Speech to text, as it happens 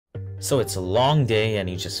So it's a long day and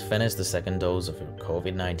you just finished the second dose of your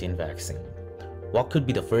COVID-19 vaccine. What could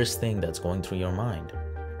be the first thing that's going through your mind?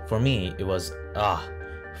 For me, it was,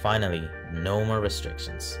 finally, no more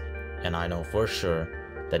restrictions. And I know for sure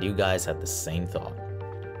that you guys had the same thought.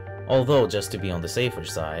 Although, just to be on the safer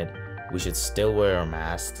side, we should still wear our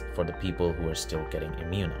masks for the people who are still getting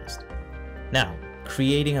immunized. Now,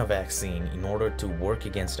 creating a vaccine in order to work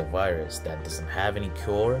against a virus that doesn't have any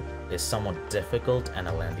cure is somewhat difficult and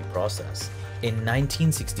a lengthy process. In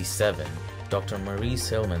 1967, Dr. Maurice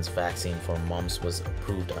Hillman's vaccine for mumps was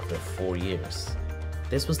approved after 4 years.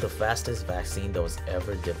 This was the fastest vaccine that was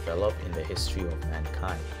ever developed in the history of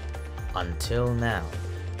mankind. Until now,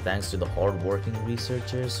 thanks to the hard-working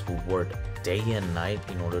researchers who worked day and night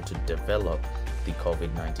in order to develop the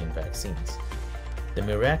COVID-19 vaccines. The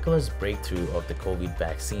miraculous breakthrough of the COVID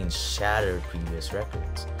vaccine shattered previous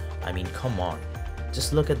records. I mean, come on.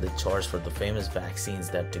 Just look at the charts for the famous vaccines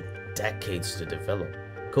that took decades to develop.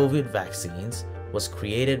 COVID vaccines was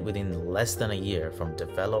created within less than a year from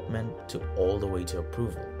development to all the way to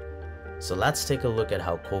approval. So let's take a look at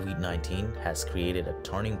how COVID-19 has created a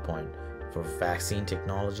turning point for vaccine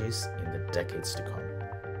technologies in the decades to come.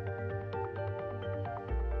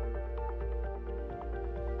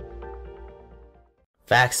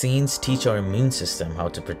 Vaccines teach our immune system how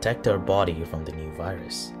to protect our body from the new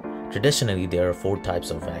virus. Traditionally, there are 4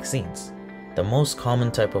 types of vaccines. The most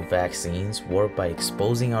common type of vaccines work by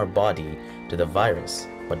exposing our body to the virus,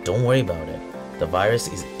 but don't worry about it. The virus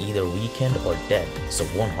is either weakened or dead, so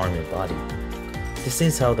it won't harm your body. This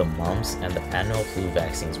is how the mumps and the annual flu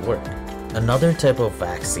vaccines work. Another type of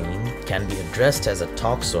vaccine can be addressed as a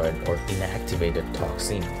toxoid or inactivated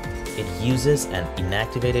toxin. It uses an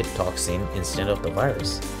inactivated toxin instead of the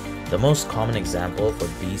virus. The most common example for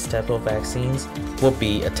these type of vaccines would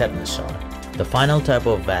be a tetanus shot. The final type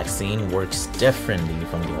of vaccine works differently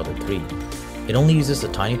from the other 3. It only uses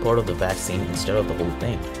a tiny part of the vaccine instead of the whole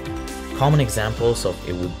thing. Common examples of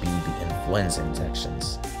it would be the influenza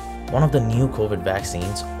injections. One of the new COVID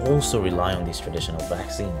vaccines also rely on these traditional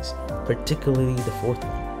vaccines, particularly the 4th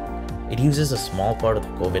one. It uses a small part of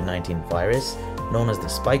the COVID-19 virus known as the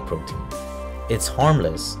spike protein. It's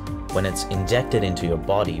harmless when it's injected into your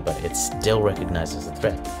body, but it still recognizes a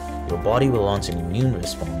threat. Your body will launch an immune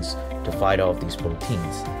response to fight off these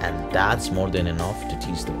proteins, and that's more than enough to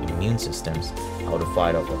teach the immune systems how to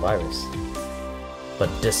fight off the virus.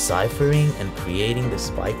 But deciphering and creating the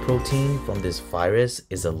spike protein from this virus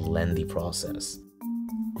is a lengthy process.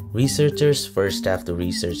 Researchers first have to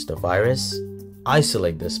research the virus,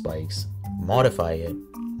 isolate the spikes, modify it,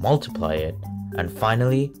 multiply it, and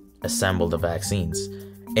finally assemble the vaccines.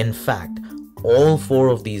 In fact, all 4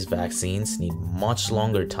 of these vaccines need much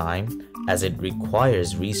longer time as it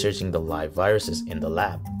requires researching the live viruses in the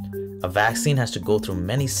lab. A vaccine has to go through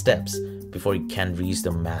many steps before it can reach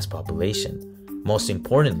the mass population. Most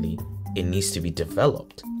importantly, it needs to be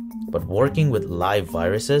developed. But working with live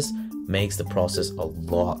viruses makes the process a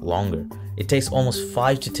lot longer. It takes almost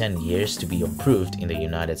 5 to 10 years to be approved in the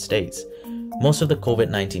United States. Most of the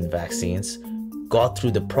COVID-19 vaccines got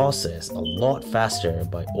through the process a lot faster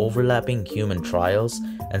by overlapping human trials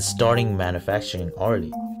and starting manufacturing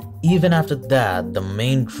early. Even after that, the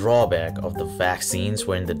main drawback of the vaccines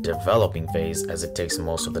were in the developing phase, as it takes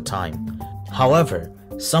most of the time. However,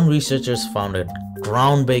 some researchers found a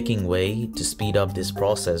groundbreaking way to speed up this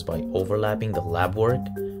process by overlapping the lab work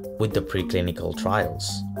with the preclinical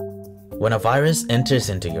trials. When a virus enters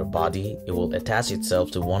into your body, it will attach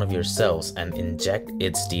itself to one of your cells and inject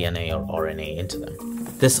its DNA or RNA into them.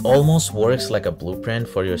 This almost works like a blueprint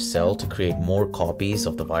for your cell to create more copies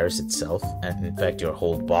of the virus itself and infect your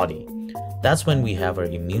whole body. That's when we have our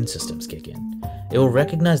immune systems kick in. It will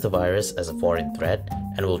recognize the virus as a foreign threat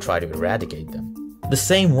and will try to eradicate them. The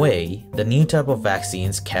same way, the new type of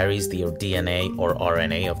vaccines carries the DNA or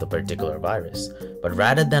RNA of the particular virus, but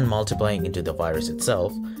rather than multiplying into the virus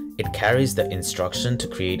itself, it carries the instruction to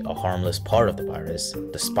create a harmless part of the virus,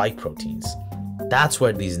 the spike proteins. That's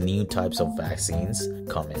where these new types of vaccines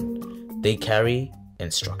come in. They carry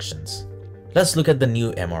instructions. Let's look at the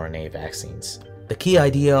new mRNA vaccines. The key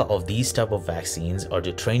idea of these type of vaccines are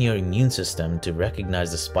to train your immune system to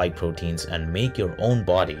recognize the spike proteins and make your own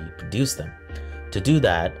body produce them. To do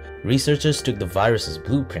that, researchers took the virus's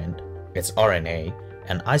blueprint, its RNA,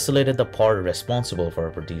 and isolated the part responsible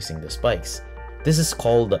for producing the spikes. This is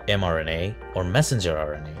called the mRNA or messenger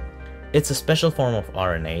RNA. It's a special form of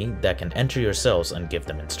RNA that can enter your cells and give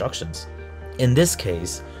them instructions. In this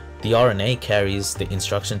case, the RNA carries the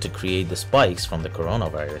instruction to create the spikes from the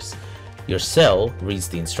coronavirus. Your cell reads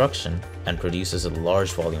the instruction and produces a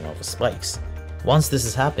large volume of spikes. Once this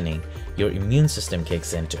is happening, your immune system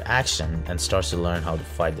kicks into action and starts to learn how to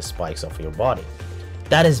fight the spikes of your body.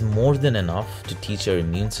 That is more than enough to teach your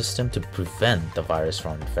immune system to prevent the virus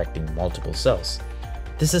from infecting multiple cells.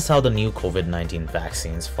 This is how the new COVID-19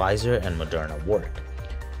 vaccines Pfizer and Moderna work.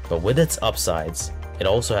 But with its upsides, it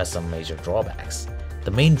also has some major drawbacks.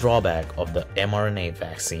 The main drawback of the mRNA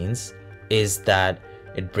vaccines is that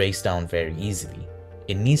it breaks down very easily.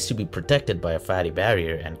 It needs to be protected by a fatty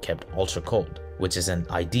barrier and kept ultra cold, which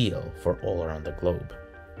isn't ideal for all around the globe.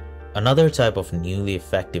 Another type of newly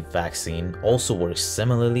effective vaccine also works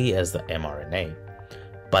similarly as the mRNA,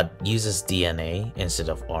 but uses DNA instead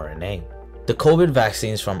of RNA. The COVID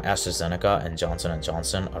vaccines from AstraZeneca and Johnson &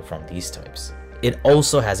 Johnson are from these types. It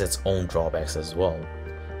also has its own drawbacks as well.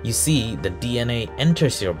 You see, the DNA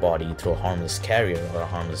enters your body through a harmless carrier or a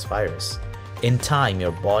harmless virus. In time,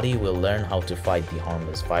 your body will learn how to fight the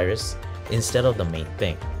harmless virus instead of the main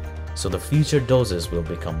thing. So the future doses will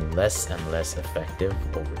become less and less effective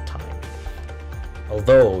over time.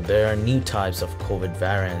 Although there are new types of COVID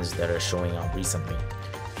variants that are showing up recently,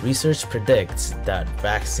 research predicts that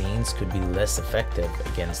vaccines could be less effective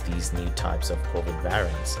against these new types of COVID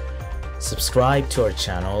variants. Subscribe to our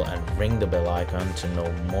channel and ring the bell icon to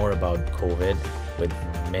know more about COVID with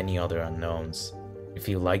many other unknowns. If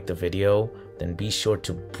you liked the video, then be sure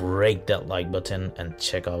to break that like button and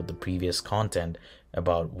check out the previous content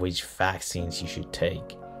about which vaccines you should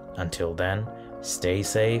take. Until then, stay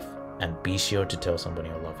safe and be sure to tell somebody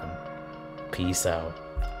you love them. Peace out.